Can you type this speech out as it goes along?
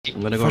I'm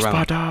gonna go around.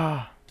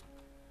 Sparta!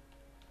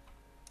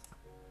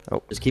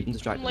 Oh. Just keep them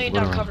distracted. I'm laying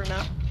down cover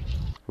now.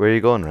 Where are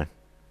you going, Ryan?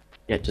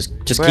 Yeah, just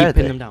Where keep are pinning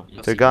they? them down.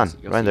 They're gone.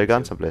 Ryan, they're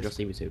gone someplace. You'll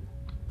see me too.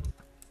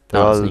 They're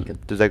No, all, sneaking.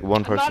 there's like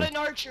one I'm not person. an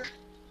archer. Bet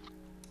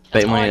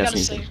That's all money I that's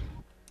gotta sneaking. say.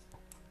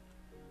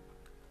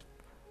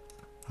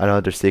 I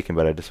know they're sneaking,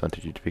 but I just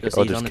wanted you to be. You'll see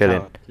Oh, he's there's on the killing.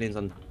 tower. Killing's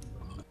on.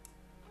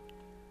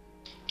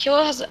 Kill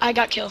has. I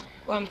got kill.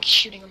 Well, I'm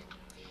shooting them.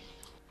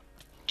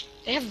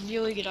 They have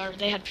really good armor.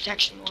 They had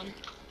protection one.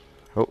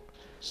 Oh,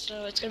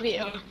 So it's gonna be.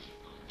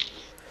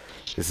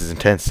 this is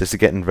intense. This is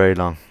getting very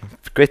long.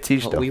 Great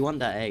siege Oh, though. we want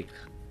that egg.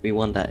 We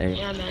want that egg.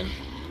 Yeah, man.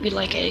 We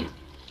like egg.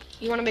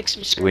 You wanna make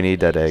some? We need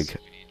that scrambled egg.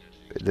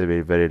 They'll be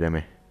very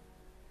yummy.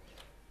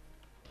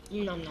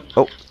 Nom nom nom.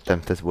 Oh,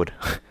 damn, that's wood.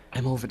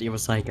 I'm over the other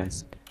side,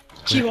 guys.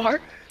 You are?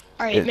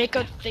 Alright, Yeah. make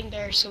a thing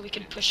there so we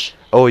can push.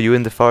 Oh, you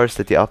in the forest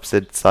at the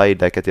opposite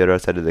side, like at the other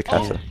side of the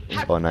castle.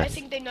 Oh, I nice.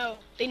 think they know.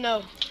 They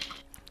know.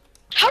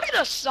 How did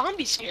a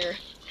zombie scare?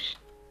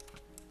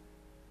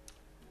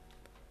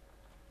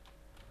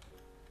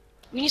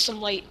 We need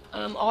some light.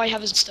 All I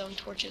have is stone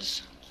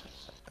torches.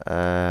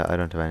 I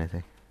don't have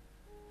anything.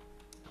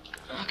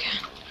 Okay.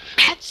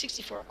 I had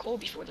 64 coal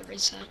before the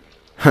reset.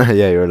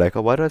 Yeah, you were like,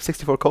 oh, why do I have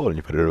 64 coal? And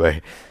you put it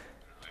away.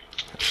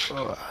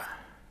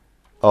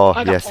 Oh,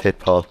 I got yes, Paul. hit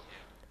Paul.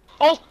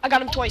 Oh, I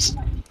got him twice.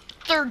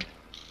 Third.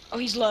 Oh,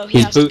 he's low. He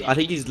His has to boot. be. I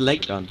think his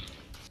leg gone.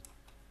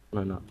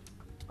 No, no.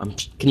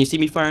 Can you see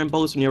me firing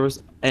bolts from the other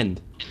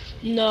end?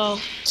 No,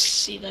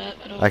 see that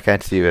at all. I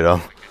can't see you at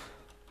all.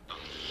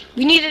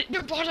 We needed.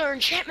 We bought our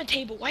enchantment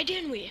table. Why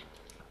didn't we?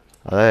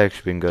 Oh, that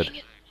actually been good. Dang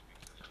it.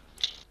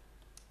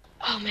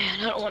 Oh man,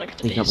 I don't want to get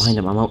the Sneak up base. behind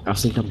him. I'm out. I'll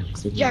sneak up.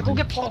 Yeah, go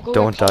get Paul. Go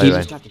Don't get Paul. die, Keep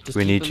Ryan. distracted, just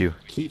We keep need them- you.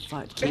 Keep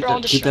fight. They're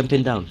all Keep them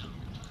pinned down.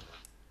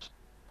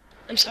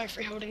 I'm sorry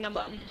for holding that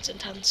button. It's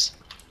intense.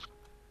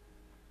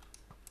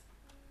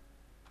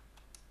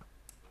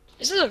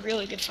 This is a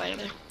really good fight.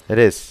 It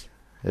is.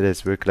 It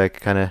is. We're like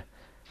kind of.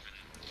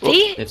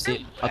 They've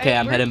seen. Okay,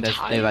 I'm we're heading. They've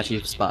tied.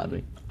 actually spotted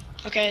me.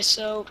 Okay,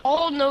 so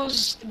Paul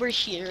knows we're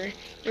here.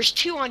 There's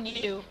two on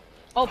you.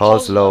 Oh,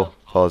 Paul's low.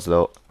 Paul's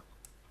low.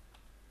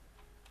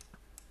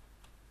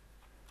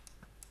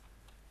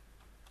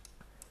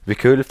 It'd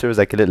be cool if there was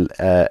like a little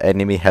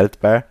enemy health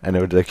bar and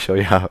it would like show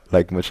you how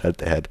like much health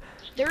they had.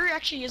 There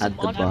actually is a At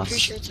the mod. I'm boss. pretty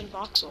sure it's in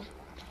Voxel.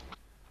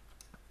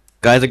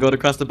 Guys, I go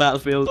across the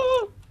battlefield.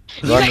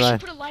 You Run, actually Ryan.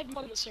 put a live map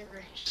on the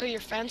server so your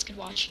fans could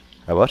watch.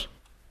 A what?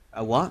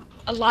 A what?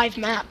 A live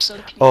map so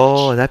they can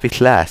Oh, watch. that'd be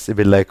class. It'd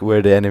be like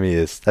where the enemy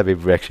is.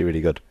 That'd be actually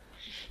really good.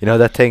 You know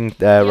that thing,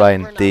 Yeah,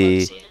 Ryan? we're not allowed The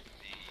to see it.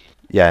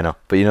 yeah, I know.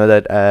 But you know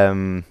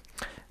that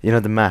you know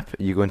the map.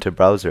 You go into a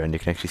browser and you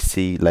can actually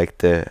see like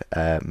the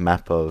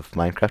map of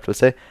Minecraft, we'll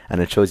say,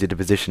 and it shows you the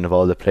position of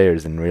all the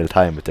players in real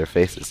time with their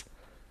faces.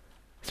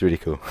 It's really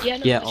cool. Yeah,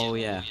 no, Yeah. we Oh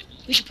should- yeah.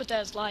 We should put that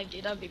as live,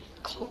 dude. That'd be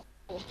cool.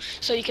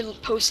 So you can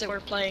post that we're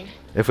playing.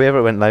 If we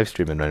ever went live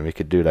streaming, Ryan, we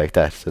could do like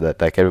that, so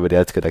that like everybody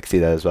else could like see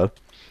that as well.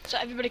 So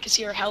everybody can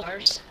see our health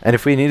bars. And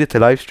if we needed to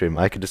live stream,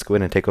 I could just go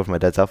in and take over my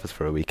dad's office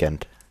for a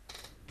weekend.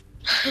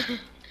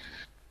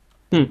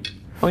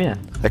 Oh yeah.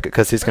 Like,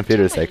 cause his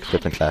computer is like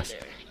flipping class,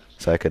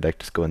 so I could like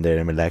just go in there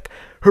and be like,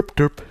 herp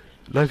derp,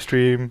 live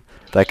stream,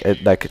 like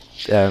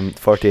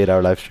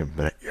 48-hour live stream.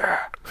 But like, yeah,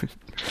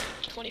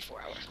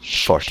 24 hour.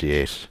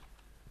 48.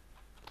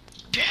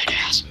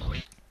 Badass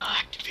mode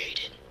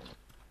activated.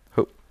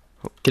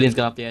 Killing's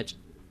got off the edge.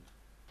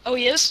 Oh,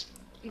 he is?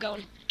 I'm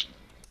going.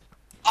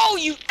 Oh,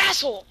 you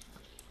asshole!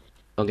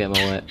 Don't get in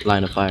my way.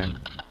 Line of fire.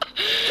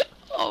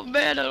 Oh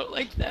man, I don't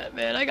like that,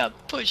 man. I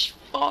got pushed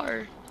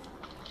far.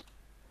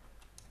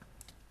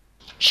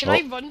 Should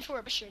I Oh. run for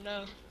it? Sure,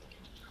 no.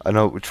 I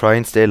know. Try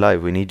and stay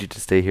alive. We need you to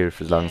stay here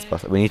for as long as Yeah,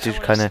 possible. We need I to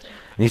wanna kind of, stay.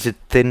 we need to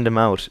thin them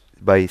out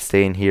by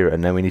staying here,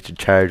 and then we need to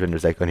charge when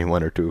there's like only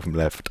one or two of them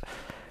left.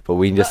 But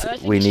we just I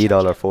think we we should need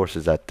all charge our it.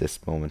 forces at this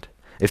moment.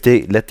 If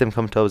they let them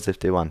come to us if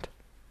they want.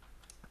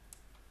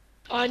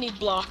 Oh, I need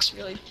blocks,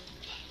 really.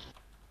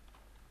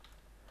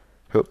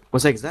 One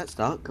sec, is that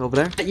Stark over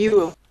there? Is that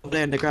you over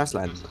there in the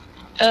grassland?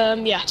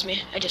 Yeah, it's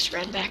me. I just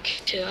ran back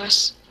to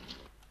us.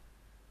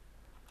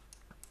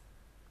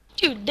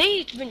 Dude,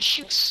 they've been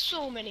shooting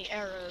so many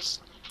arrows.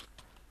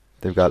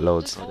 They've got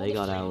loads. All They the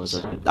got frames.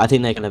 ours. I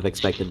think they kind of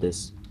expected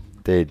this.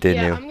 They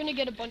Yeah, knew. I'm gonna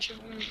get a bunch of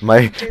them.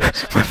 My Dude,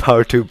 so- my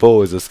power 2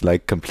 bow is just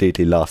like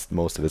completely lost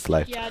most of its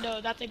life. Yeah,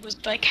 no, that thing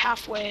was like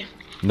halfway.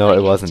 No, I it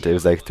knew wasn't. too. It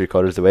was like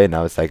 3/4 away.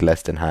 Now it's like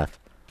less than half.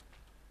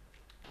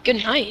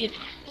 Good night.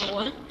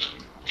 What?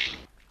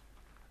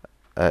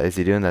 Is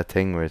he doing that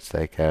thing where it's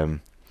like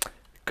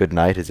good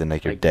night, as in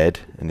like you're Like- dead,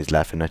 and he's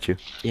laughing at you?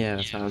 Yeah,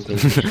 that's what I'm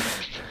thinking.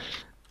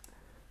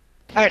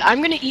 Alright,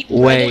 I'm gonna eat.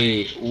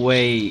 wait.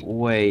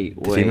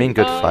 Does he mean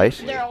good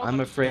fight? They're all I'm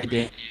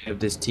afraid of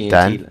this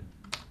TNT.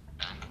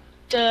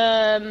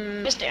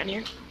 Dan? Is Dan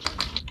here?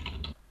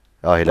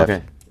 Oh, he left.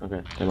 Okay,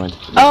 okay, never mind.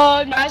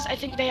 Guys, I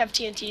think they have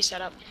TNT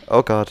set up.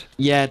 Oh God.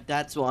 Yeah,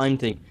 that's what I'm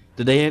thinking.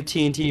 Do they have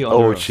TNT on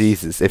Oh us?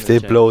 Jesus! If I'm they gonna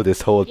check. blow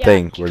this whole Yeah,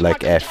 thing, we're come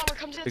like on, come to effed. tower,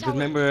 come to the Because tower.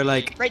 remember,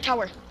 like, Right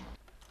tower.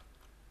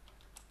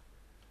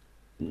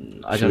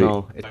 I Should don't we-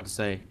 know. It's hard to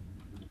say.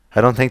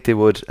 I don't think they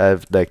would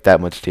have like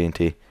that much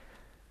TNT,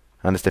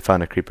 unless they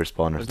found a creeper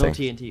spawner There's no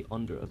thing. TNT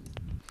under it.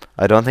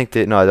 I don't think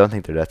they. No, I don't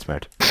think they're that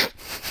smart.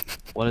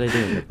 What are they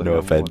doing? They're putting No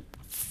on offense. one.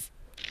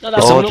 No, Is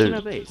that's Oh, someone they're- up in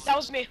our base? that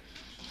was me.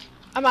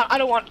 I'm out. I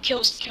don't want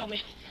kills to kill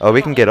me. Oh, we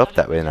I'm can not get like up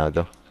that way now,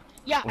 though.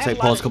 Yeah, One I have, sec,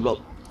 a Paul's ladder.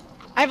 coming up.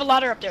 I have a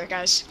ladder up there,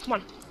 guys. Come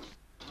on.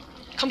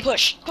 Come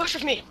push. Push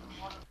with me.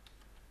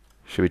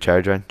 Should we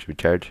charge, Ryan? Should we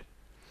charge?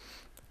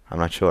 I'm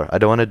not sure. I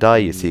don't want to die,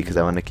 you see, because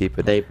I want to keep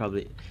it. They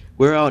probably.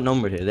 We're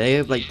outnumbered here. They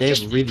have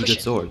Just really push good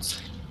it.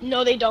 swords.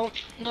 No, they don't.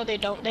 No, they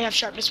don't. They have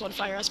sharpness 1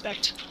 fire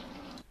aspect.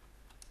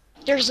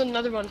 There's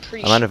another one.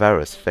 Preach. I'm out of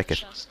arrows. Feck it.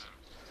 Chest.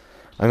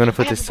 I'm gonna I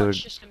put have this a bunch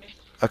sword. just in me.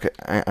 Okay,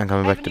 I'm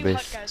coming I have back a to new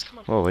hut, base. guys. Come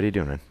on. Whoa, what are you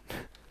doing, Ryan?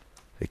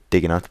 Like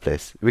digging out the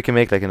place. We can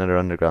make like another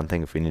underground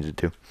thing if we needed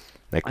to.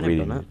 Like I never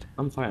really. done that.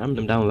 I'm fine.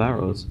 I'm down with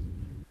arrows.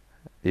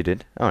 You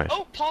did? Alright.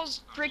 Oh,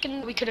 Paul's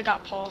breaking. We could have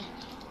got Paul.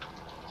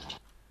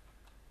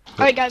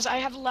 Alright, guys. I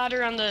have a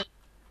ladder on the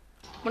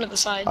one of the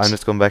sides. I'm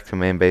just going back to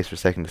main base for a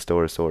second to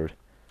store a sword.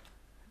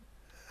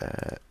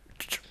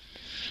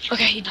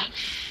 Okay, he died.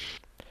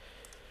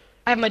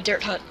 I have my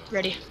dirt hut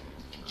ready.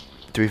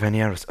 Do we have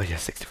any arrows? Oh yeah,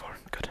 64.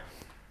 Good.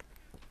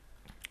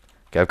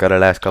 Okay, I've got our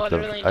last couple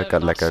of. literally I've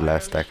got no like our siren.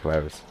 last stack of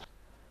arrows.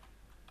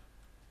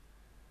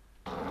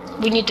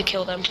 We need to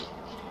kill them,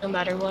 no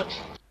matter what.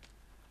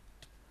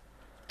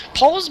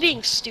 Paul's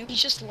being stupid.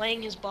 He's just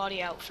laying his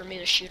body out for me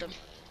to shoot him.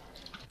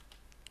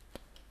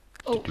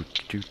 Oh,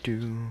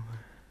 Do.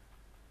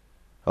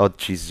 Oh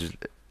Jesus,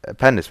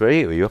 Pandas, where are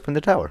you? Are you up in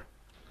the tower?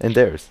 In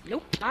theirs?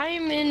 nope.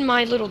 I'm in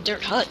my little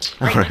dirt hut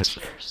right Alright. next to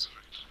yours.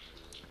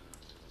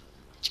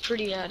 It's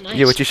pretty nice.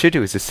 Yeah, what you should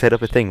do is just set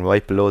up a thing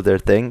right below their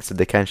thing so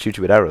they can't shoot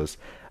you with arrows,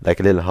 like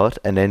a little hut,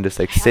 and then just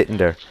like sitting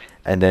there,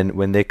 and then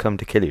when they come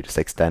to kill you, just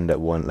like stand at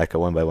one like a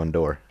 1x1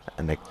 door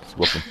and like just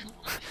whoop them.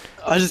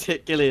 I just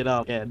hit Gillian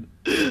up again.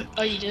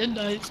 Oh, you did?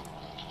 Nice.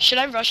 Should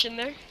I rush in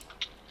there?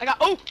 I got.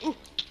 Oh! Ooh.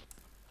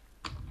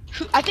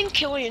 I think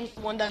Killian's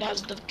the one that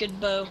has the good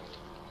bow.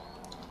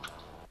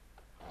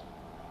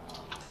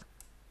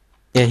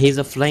 Yeah, he's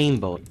a flame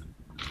bow.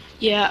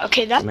 Yeah,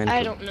 okay, that. I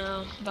Mental. don't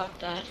know about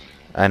that.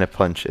 And a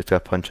punch. It's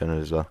got punch on it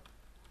as well.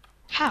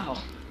 How?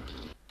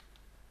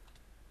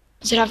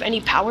 Does it have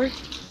any power?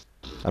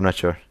 I'm not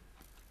sure.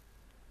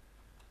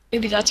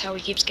 Maybe that's how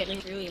he keeps getting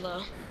really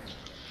low.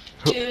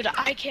 Dude,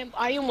 I can't.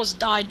 I almost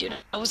died, dude.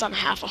 I was on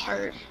half a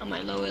heart on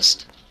my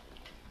lowest.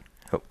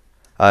 So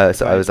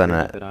I was on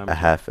Pretty good armor. a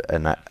half I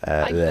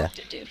bleh, booked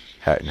it, dude.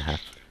 heart and a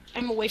half.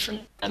 I'm away from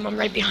them. I'm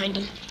right behind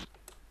him.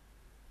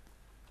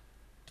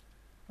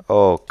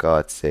 Oh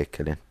God's sake,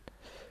 Killian.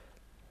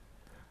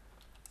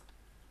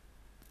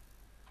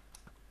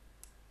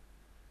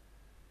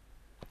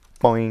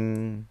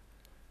 Boing.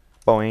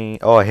 Boing.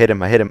 Oh, I hit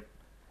him. I hit him.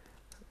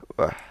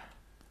 Oh.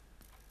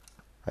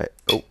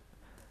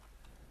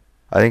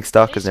 I think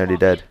Stock They is nearly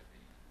swap me? dead.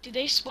 Did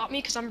they swap me?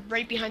 Because I'm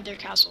right behind their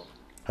castle.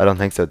 I don't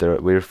think so.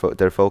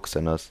 They're focused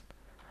on us.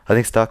 I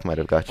think Stock might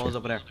have got Paul's you.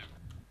 over there.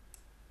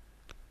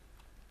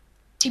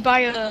 Is he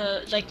by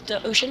like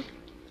the ocean?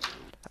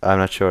 I'm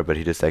not sure, but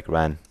he just like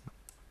ran.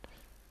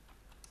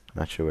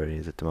 Not sure where he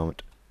is at the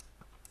moment.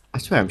 I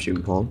swear I'm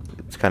shooting Paul.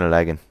 It's kind of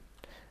lagging.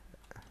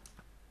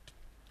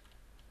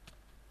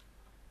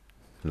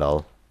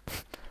 Lol.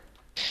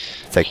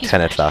 It's like He's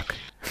 10 mad. o'clock.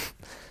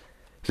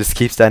 Just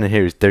keep standing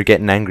here. They're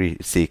getting angry,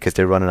 see, because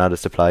they're running out of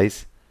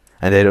supplies.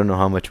 And they don't know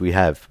how much we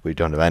have. We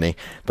don't have any.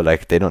 But,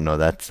 like, they don't know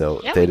that,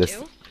 so Yeah, they we just...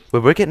 do.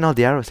 Well, we're getting all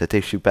the arrows that they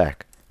shoot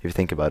back, if you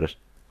think about it.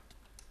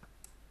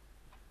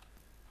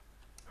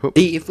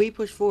 See, if we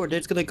push forward, they're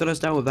just gonna gun us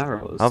down with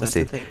arrows.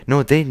 Obviously. That's the thing.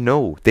 No, they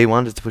know. They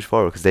want us to push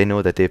forward because they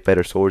know that they have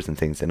better swords and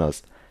things than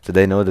us. So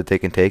they know that they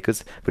can take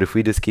us. But if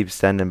we just keep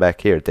standing back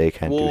here, they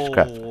can't do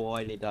scrap. Whoa, I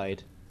nearly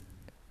died.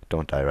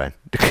 Don't die, Ryan.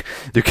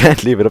 You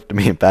can't leave it up to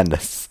me and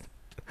Pandas.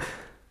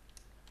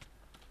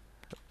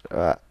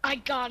 I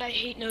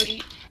hate no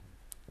eat.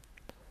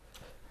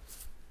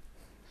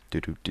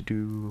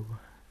 Do.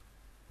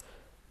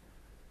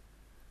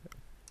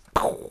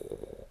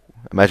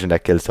 Imagine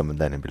that kills someone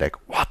then and be like,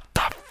 what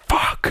the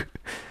fuck?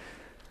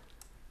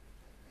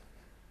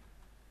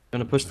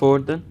 Gonna push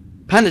forward then?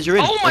 Pandas, you're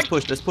in. Oh Let's my-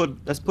 push.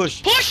 Let's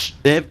push. Push!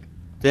 They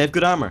have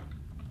good armor.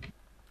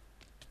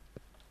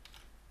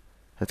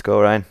 Let's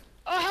go, Ryan.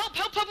 Oh,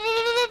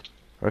 help!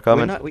 We're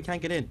coming. We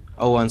can't get in.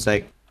 Oh, one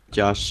sec.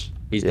 Josh,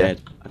 he's Yeah.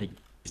 dead. I think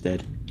he's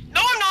dead.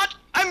 No, I'm not!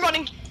 I'm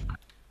running!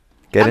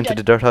 Get I'm into dead.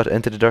 the dirt hut.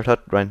 Into the dirt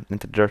hut, Ryan.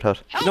 Into the dirt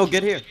hut. Help! No,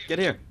 get here. Get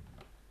here.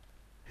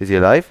 Is he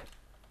alive?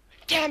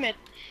 Damn it!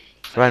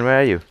 Ryan, where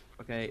are you?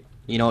 Okay.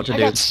 You know what to I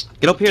do. got s-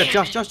 Get up here, Damn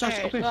Josh. it. Josh,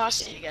 Alright, up here. well, I'll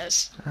see you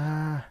guys.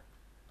 Ah.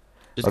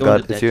 Just Oh go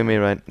god, into it's you and dead.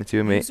 me, Ryan. It's you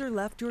and me. User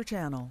left your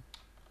channel.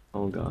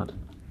 Oh god.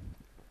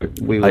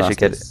 We I lost should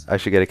get this. I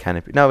should get a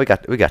canopy. No, we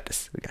got this. We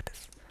got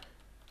this.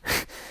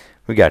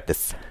 We got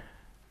this.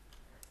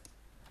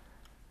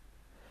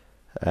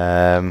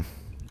 I'm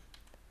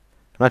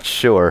not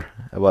sure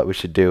what we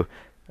should do.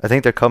 I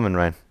think they're coming,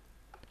 Ryan.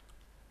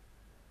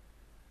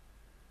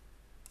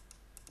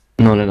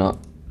 No, they're not.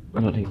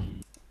 I don't think.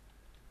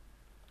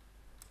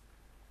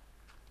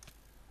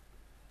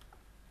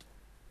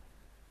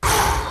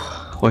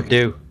 What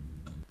do?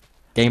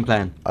 Game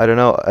plan. I don't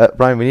know.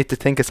 Brian, we need to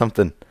think of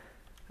something.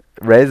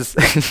 Res.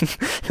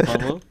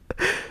 Tunnel.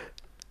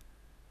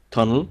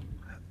 Tunnel.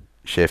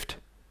 Shift.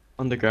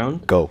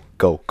 Underground. Go,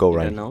 You Ryan.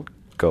 don't know.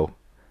 Go.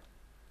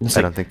 It's I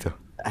like, don't think so.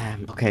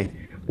 Okay.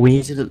 We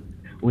need to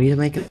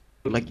make it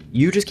like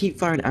you just keep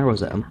firing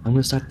arrows at them. I'm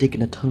gonna start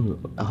digging a tunnel.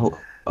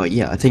 Oh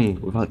yeah, I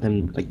think without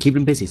them like keep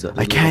them busy. So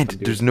I can't.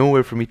 There's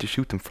nowhere for me to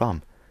shoot them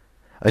from.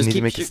 I Just need to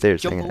keep make the shoot-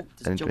 stairs. jump Hang on. up,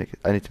 just I need to jump. make.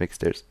 I need to make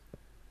stairs.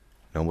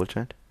 No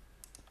enchant.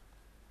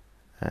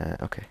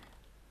 Okay.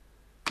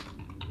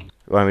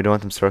 Ryan, we don't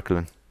want them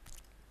circling.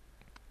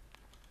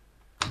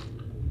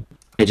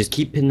 Yeah, just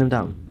keep pinning them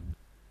down.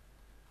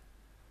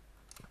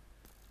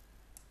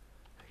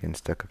 Getting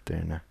stuck up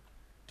there now.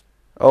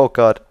 Oh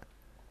God.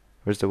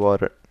 Where's the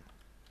water?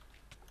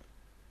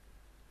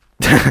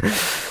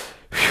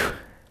 Phew.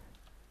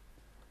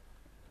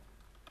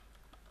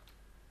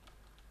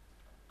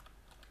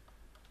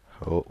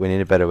 Oh, we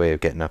need a better way of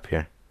getting up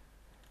here.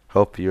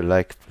 Hope you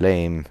like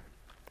flame.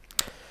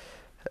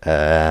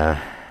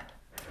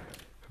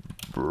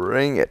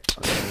 Bring it.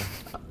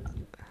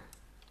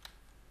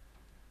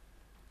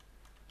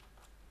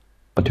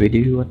 What do we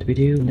do? What do we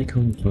do when they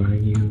come for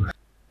you?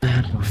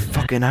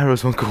 Fucking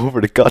arrows won't go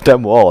over the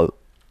goddamn wall.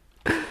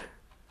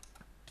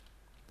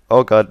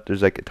 Oh God,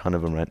 there's like a ton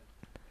of them, right?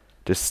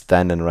 Just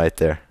standing right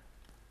there.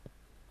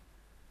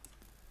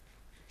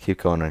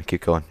 Keep going, Ryan.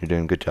 Keep going. You're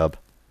doing a good job.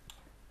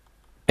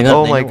 Hang on,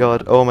 Oh they my know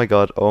God. what- Oh my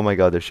God. Oh my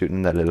God. They're shooting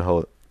in that little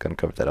hole. Gonna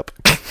cover that up.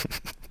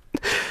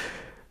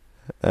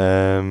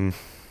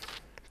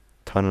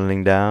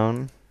 Tunneling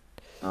down.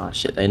 Oh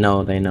shit! They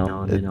know. They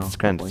know. They know. It's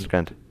grand. It's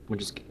grand. We're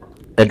just.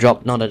 They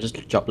drop. No, they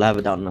just drop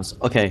lava down on us.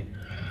 Okay.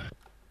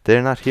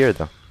 They're not here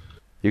though.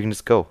 You can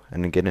just go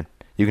and then get in.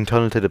 You can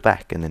tunnel to the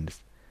back and then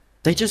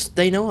just.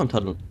 They know I'm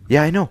tunneling.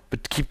 Yeah, I know,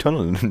 but keep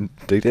tunneling.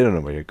 they don't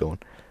know where you're going.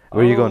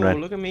 Where are you going, Oh,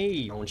 Ryan? look at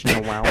me. Wow,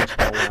 wow,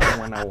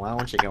 wow, wow.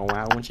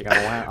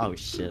 Oh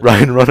shit.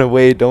 Ryan, run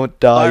away! Don't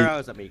Fire die!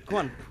 arrows at me. Come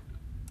on.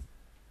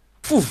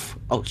 Poof.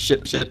 Oh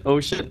shit! Shit! Oh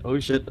shit! Oh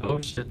shit!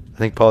 Oh shit! I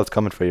think Paul's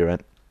coming for you,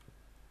 Ryan.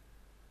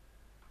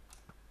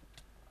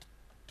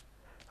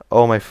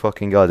 Oh my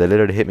fucking God! They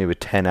literally hit me with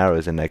 10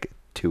 arrows in like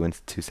 2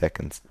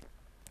 seconds.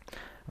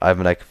 I have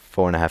like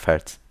 4.5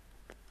 hearts.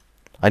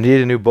 I need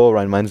a new bow,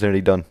 Ryan. Mine's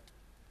nearly done.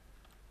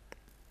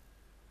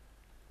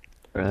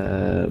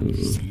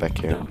 Back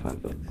here.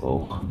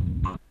 Oh.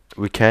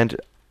 We can't.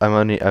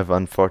 I've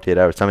on 48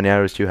 hours. How many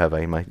arrows do you have?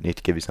 I might need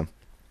to give you some.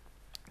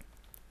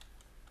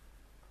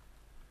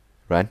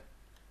 Ryan?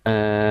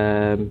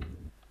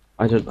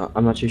 I don't know.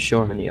 I'm not too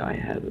sure how many I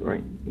have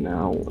right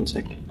now. 1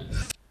 second.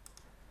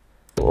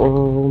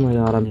 Oh my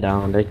God, I'm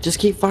down. They just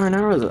keep firing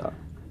arrows at.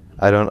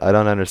 I don't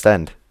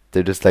understand.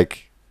 They're just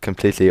like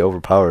completely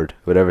overpowered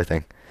with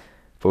everything.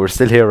 But we're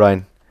still here,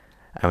 Ryan,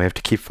 and we have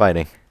to keep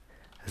fighting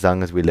as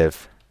long as we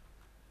live.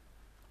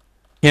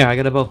 Here, I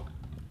got a bow.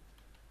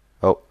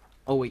 Oh,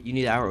 Oh wait, you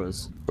need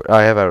arrows.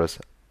 I have arrows.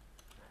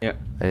 Yeah.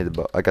 I need the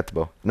bow. I got the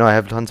bow. No, I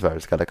have tons of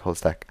arrows. Got like a whole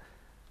stack.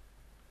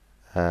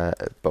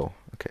 Bow.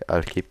 Okay,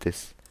 I'll keep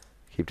this.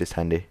 Keep this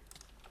handy.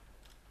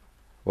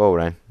 Whoa,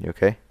 Ryan, you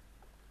okay?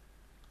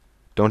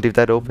 Don't leave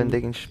that open. They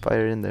can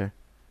fire in there.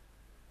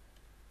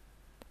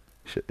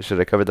 Should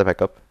I cover that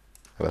back up?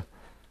 I will.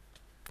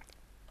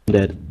 I'm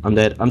dead. I'm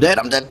dead. I'm dead.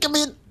 I'm dead. Come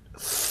in.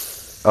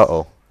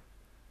 Uh-oh.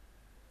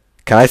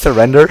 Can I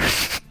surrender?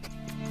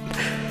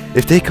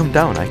 If they come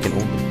down, I can own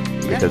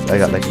them. Because I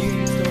got like...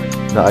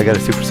 No, I got a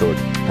super sword.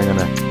 Hang on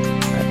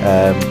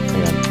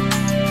hang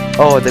on.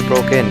 Oh, they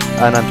broke in.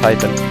 And I'm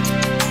typing.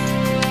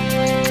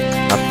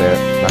 Not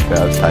fair. Not fair.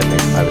 I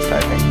was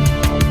typing.